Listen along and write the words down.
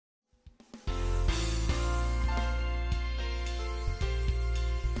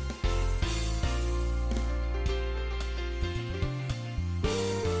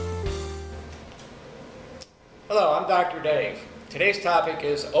Hello, I'm Dr. Dave. Today's topic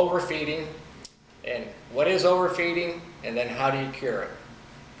is overfeeding, and what is overfeeding, and then how do you cure it.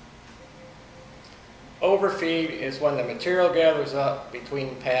 Overfeed is when the material gathers up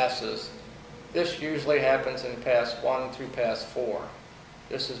between passes. This usually happens in pass 1 through pass 4.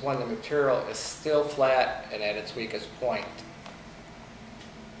 This is when the material is still flat and at its weakest point.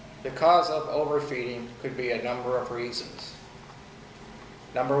 The cause of overfeeding could be a number of reasons.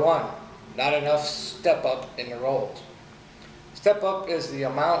 Number 1, not enough step up in the rolls. Step up is the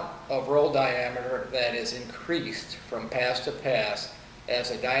amount of roll diameter that is increased from pass to pass. As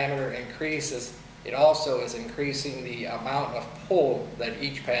the diameter increases, it also is increasing the amount of pull that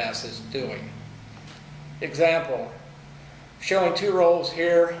each pass is doing. Example, showing 2 rolls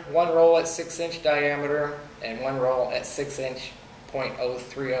here, 1 roll at 6-inch diameter and 1 roll at 6-inch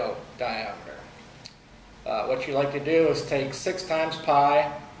 0.030 diameter. What you like to do is take 6 times pi,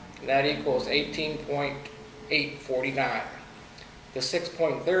 and that equals 18.849. The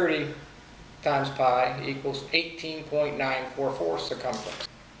 6.30 times pi equals 18.944 circumference.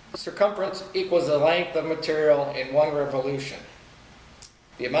 Circumference equals the length of material in 1 revolution.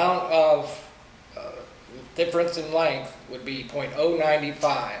 The amount of difference in length would be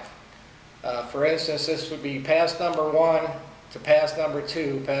 0.095. For instance, this would be pass number 1 to pass number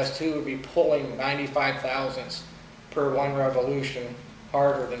 2. Pass 2 would be pulling 95 thousandths per 1 revolution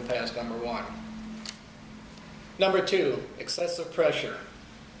harder than pass number 1. Number 2, excessive pressure.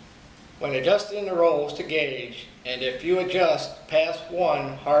 When adjusting the rolls to gauge, and if you adjust pass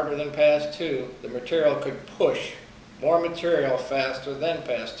 1 harder than pass 2, the material could push more material faster than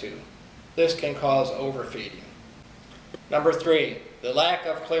pass 2. This can cause overfeeding. Number 3, the lack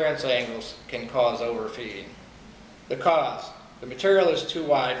of clearance angles can cause overfeeding. The cause, the material is too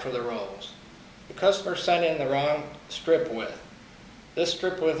wide for the rolls. The customer sent in the wrong strip width. This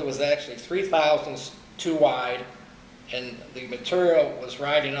strip width was actually 3 thousandths too wide, and the material was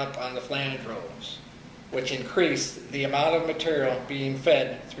riding up on the flange rolls, which increased the amount of material being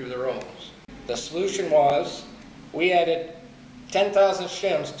fed through the rolls. The solution was, we added 10,000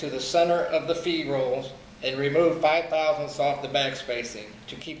 shims to the center of the feed rolls and removed 5 thousandths off the back spacing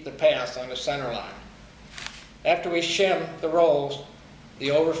to keep the pass on the center line. After we shimmed the rolls,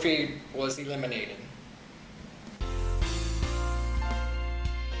 the overfeed was eliminated.